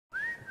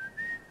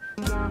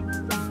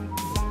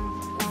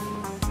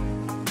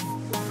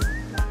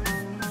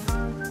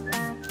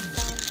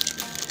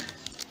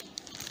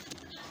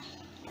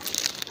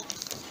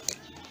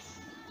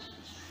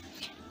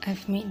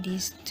I've made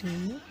these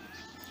two.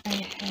 I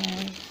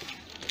have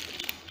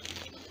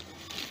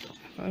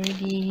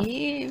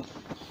already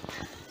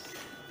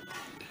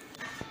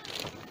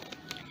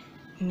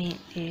made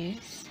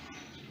this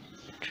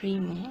 3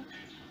 more,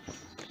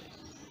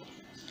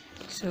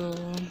 so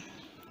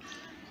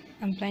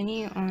I'm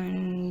planning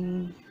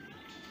on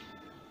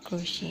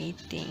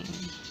crocheting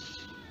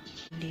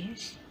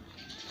this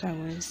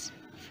flowers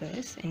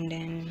first, and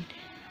then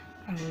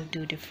I will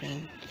do the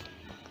frame.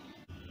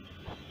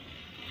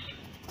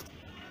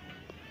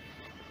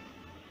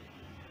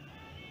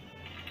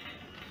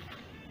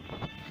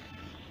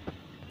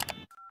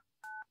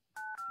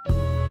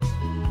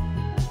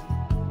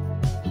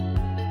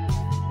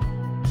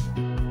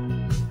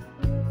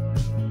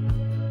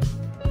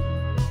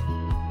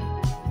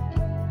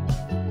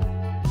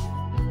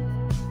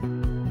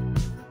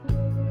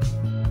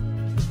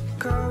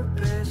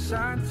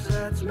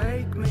 Sunsets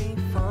make me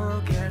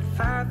forget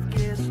 5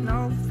 kids,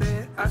 no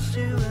fear. I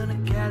see you in a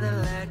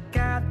Cadillac.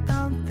 I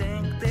don't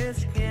think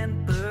this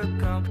can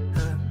become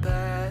a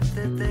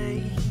better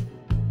day.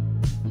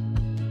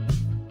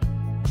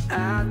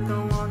 I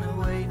don't wanna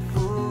wait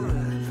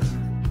forever,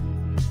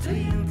 too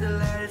young to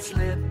let it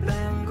slip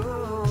and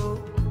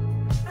go.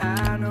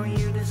 I know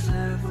you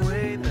deserve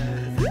way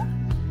better.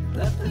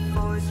 Let the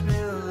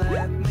voicemail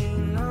let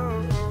me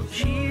know.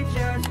 She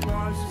just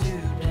wants to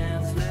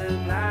dance the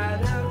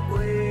night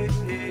away.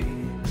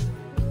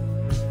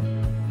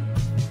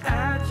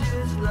 I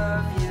just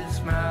love your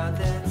smile,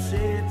 that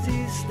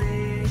city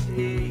stay.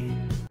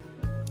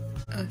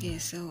 Okay,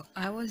 so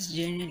I was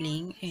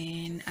journaling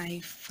and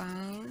I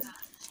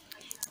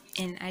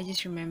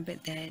just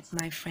remembered that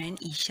my friend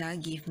Isha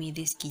gave me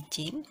this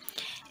keychain,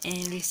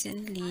 and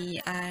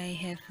recently I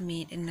have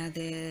made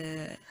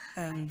another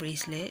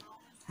bracelet,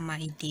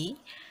 my day.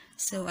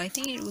 So I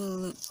think it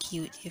will look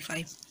cute if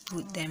I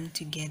put them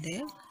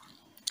together.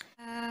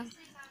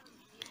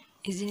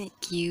 Isn't it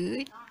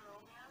cute?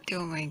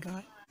 Oh my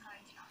god.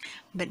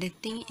 But the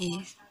thing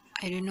is,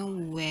 I don't know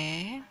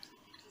where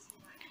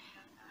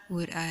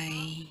would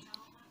I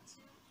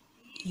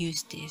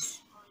use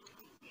this.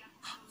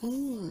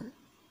 Oh,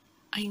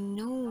 I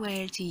know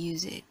where to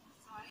use it.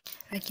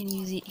 I can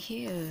use it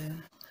here.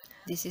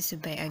 This is a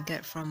bag I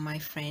got from my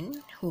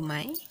friend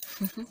Humai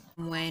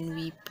when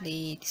we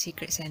played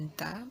Secret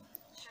Santa.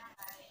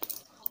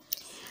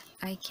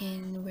 I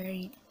can wear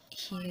it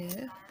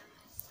here,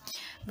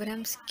 but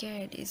I'm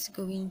scared it's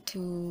going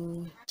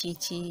to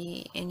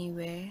chichi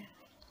anywhere.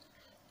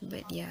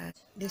 But yeah,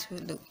 this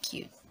would look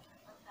cute.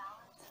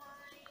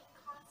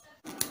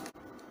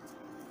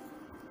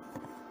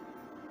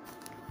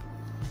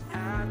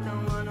 I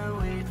don't wanna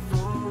wait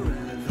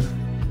forever,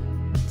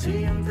 too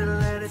young to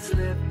let it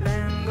slip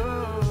and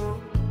go.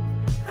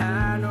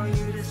 I know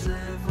you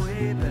deserve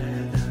way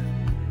better.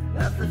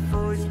 Let the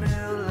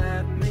voicemail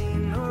let me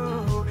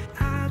know.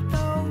 I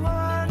don't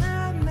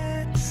wanna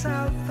miss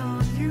out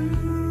on you,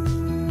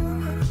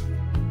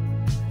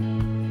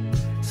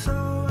 so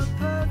I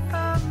put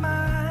on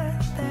my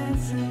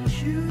dancing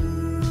shoes.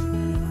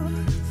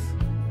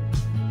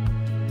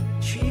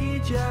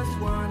 She just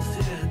wants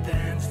to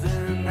dance the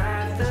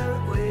night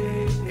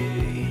away.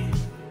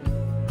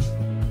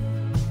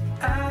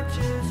 I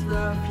just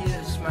love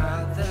your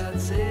smile,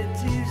 that's it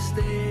to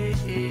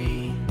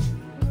stay.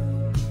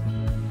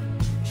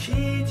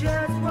 She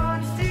just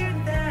wants to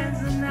dance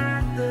the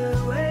night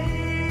away.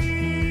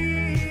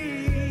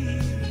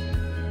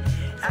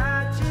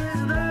 I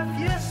just love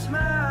your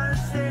smile,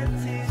 that's it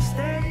to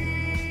stay.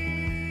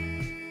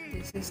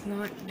 This is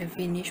not the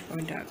finished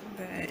product,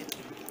 but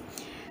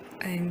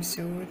I'm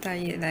so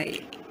tired,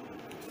 like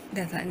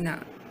dah tak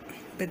nak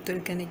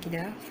betulkan lagi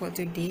dah for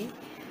today.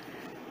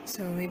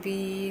 So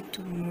maybe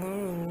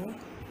tomorrow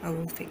I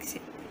will fix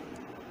it.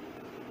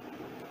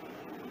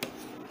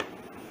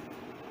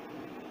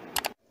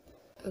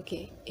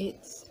 Okay,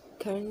 it's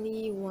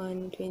currently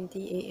 1:20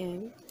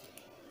 a.m.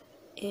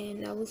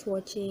 and I was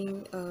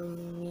watching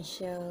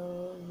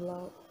Michelle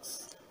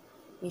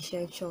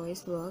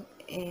Choi's vlog,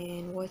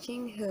 and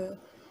watching her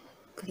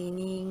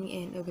cleaning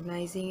and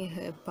organizing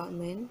her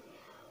apartment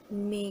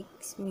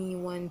makes me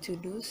want to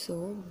do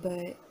so,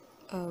 but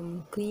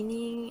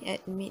cleaning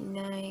at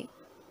midnight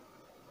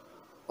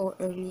or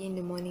early in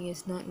the morning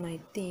is not my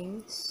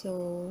thing,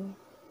 so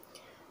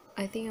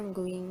I think I'm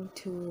going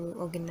to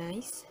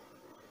organize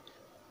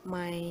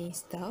my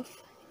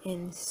stuff.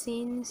 And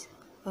since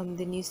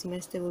the new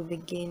semester will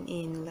begin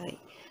in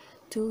like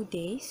 2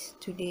 days,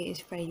 today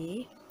is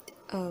Friday,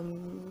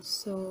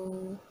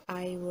 so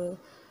I will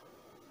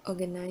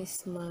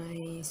organize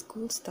my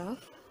school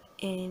stuff,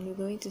 and we're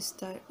going to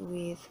start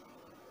with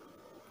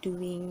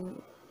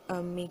doing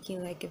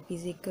making like a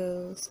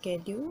physical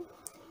schedule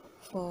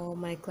for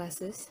my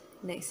classes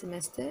next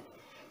semester,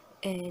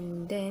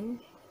 and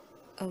then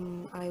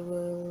I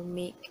will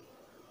make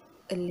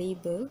a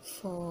label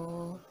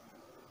for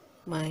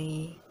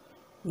my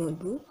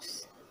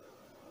notebooks.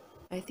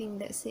 I think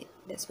that's it.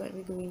 That's what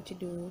we're going to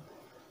do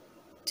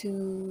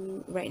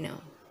right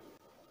now.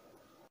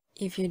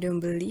 If you don't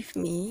believe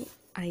me,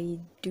 I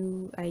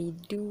do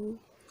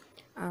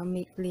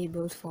make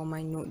labels for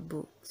my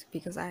notebooks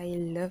because I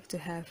love to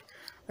have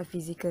a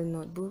physical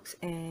notebooks,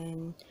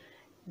 and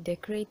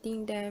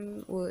decorating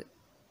them would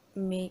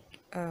make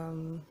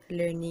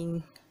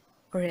learning,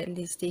 or at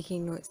least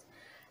taking notes,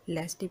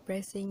 less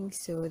depressing.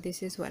 So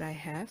this is what I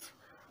have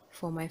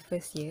for my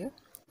first year.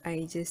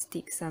 I just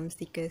stick some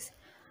stickers,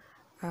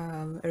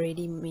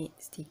 already made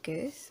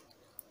stickers.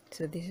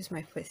 So this is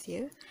my first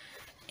year,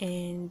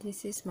 and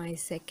this is my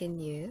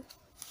second year.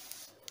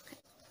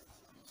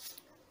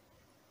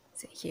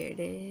 So here it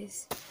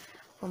is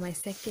for my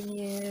second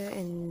year,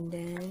 and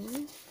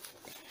then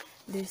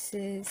this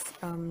is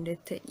the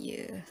third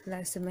year,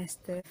 last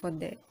semester. For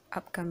the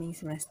upcoming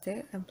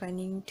semester, I'm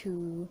planning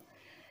to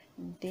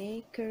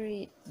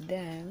decorate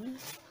them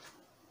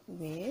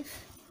with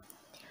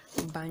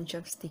a bunch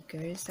of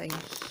stickers I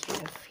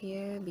have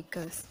here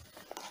because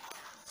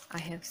I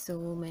have so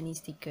many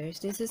stickers.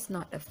 This is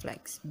not a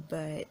flex,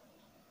 but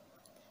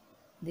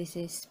this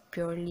is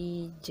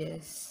purely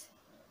just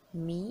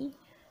me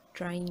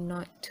trying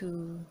not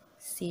to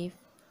save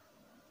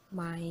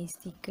my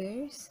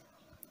stickers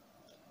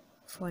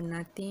for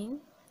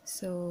nothing.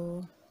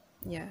 So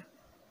yeah,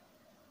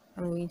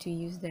 I'm going to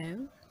use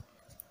them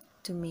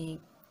to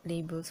make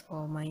labels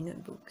for my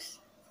notebooks.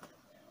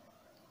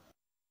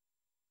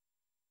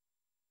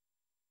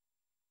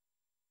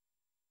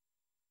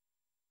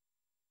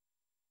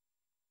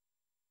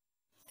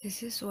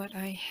 This is what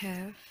I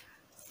have,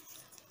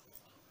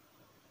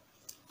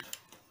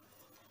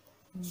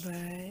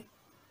 but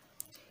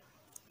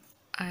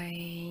I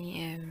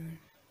am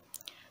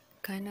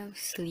kind of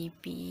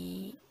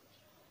sleepy,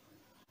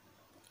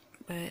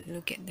 but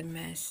look at the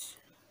mess.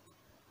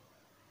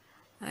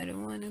 I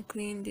don't want to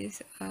clean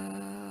this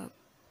up.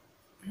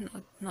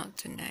 Not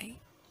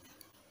tonight.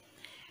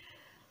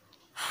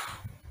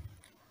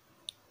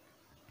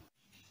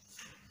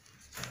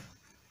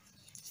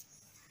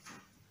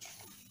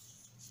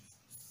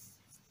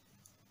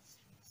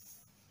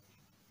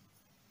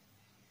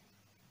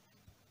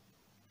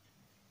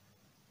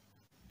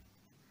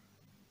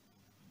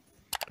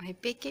 My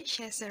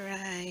package has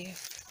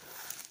arrived.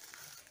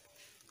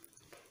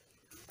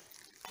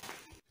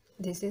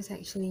 This is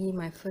actually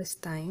my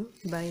first time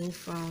buying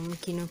from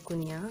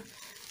Kinokuniya,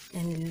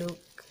 and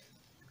look,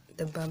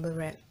 the bubble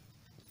wrap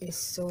is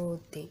so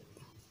thick.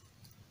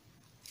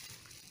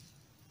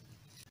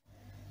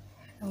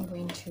 I'm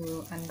going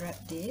to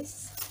unwrap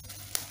this.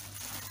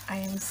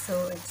 I am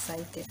so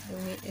excited. The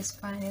wait is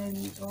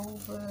finally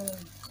over.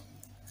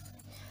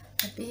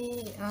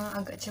 Tapi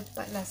agak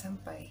cepat lah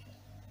sampai.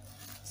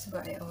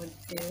 Sebab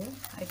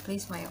I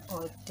placed my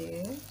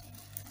order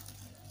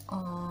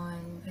on,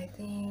 I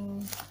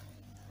think,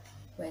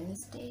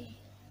 Wednesday.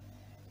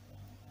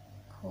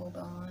 Hold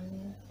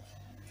on,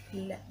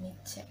 let me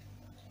check.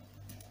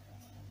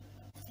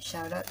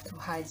 Shout out to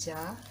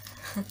Haja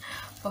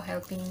for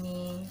helping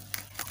me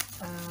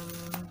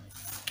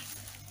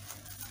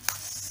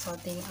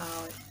sorting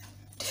out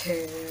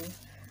the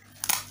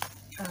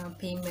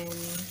payment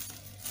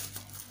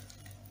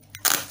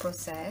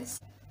process.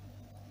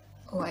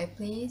 I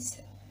placed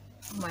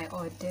my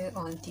order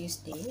on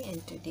Tuesday and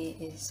today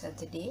is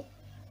Saturday,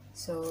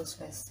 so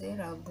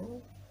Selasa, Rabu,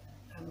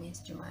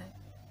 Khamis, Jumaat,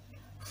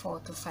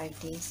 4 to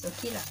 5 days.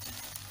 Okay lah.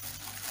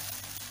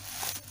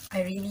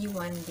 I really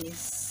want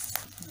this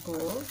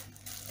book,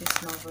 this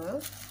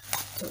novel,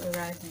 to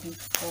arrive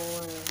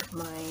before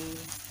my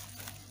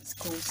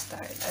school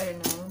start. I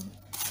don't know,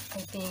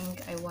 I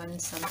think I want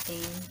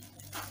something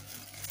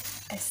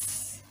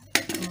as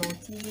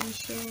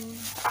motivation.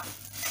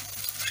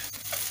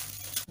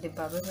 The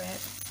bubble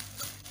wrap,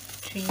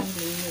 3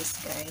 layers,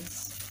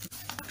 guys.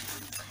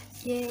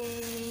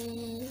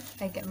 Yay!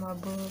 I got my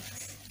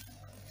books.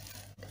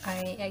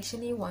 I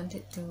actually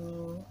wanted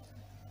to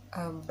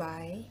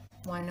buy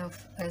One of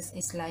Us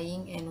Is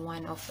Lying and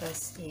One of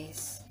Us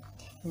Is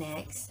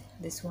Next.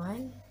 This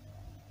one,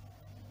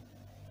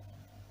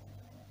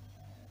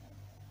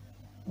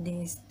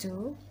 these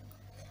two,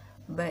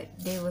 but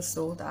they were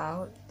sold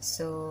out,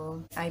 so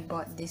I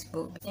bought this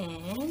book,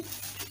 and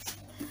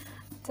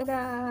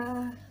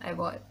tada! I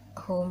bought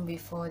Home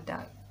Before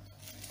Dark.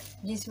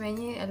 Dia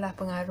sebenarnya adalah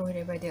pengaruh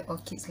daripada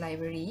Orchid's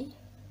Library.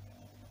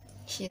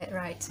 She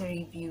writes a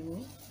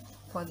review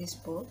for this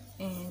book,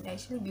 and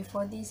actually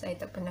before this I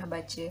tak pernah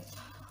baca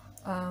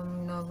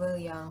novel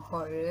yang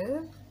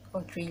horror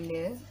or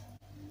thriller.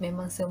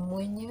 Memang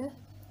semuanya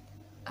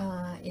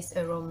is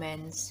a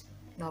romance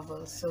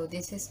novel, so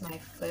this is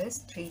my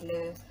first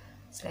thriller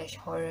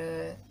 /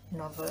 horror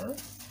novel.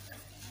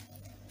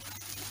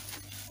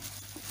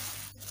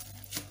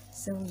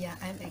 So yeah,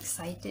 I'm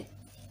excited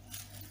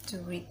to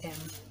read them,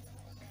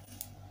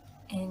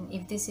 and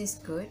if this is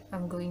good,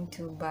 I'm going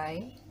to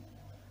buy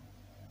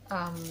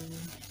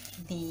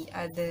the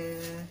other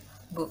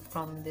book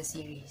from the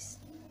series,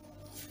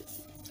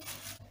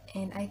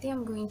 and I think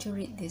I'm going to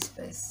read this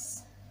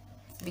first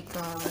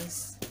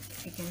because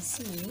if you can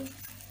see,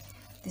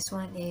 this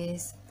one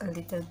is a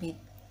little bit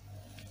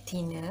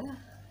thinner,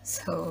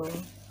 so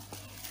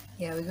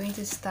yeah, we're going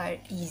to start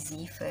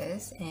easy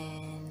first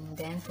and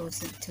then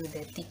proceed to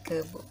the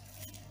thicker book.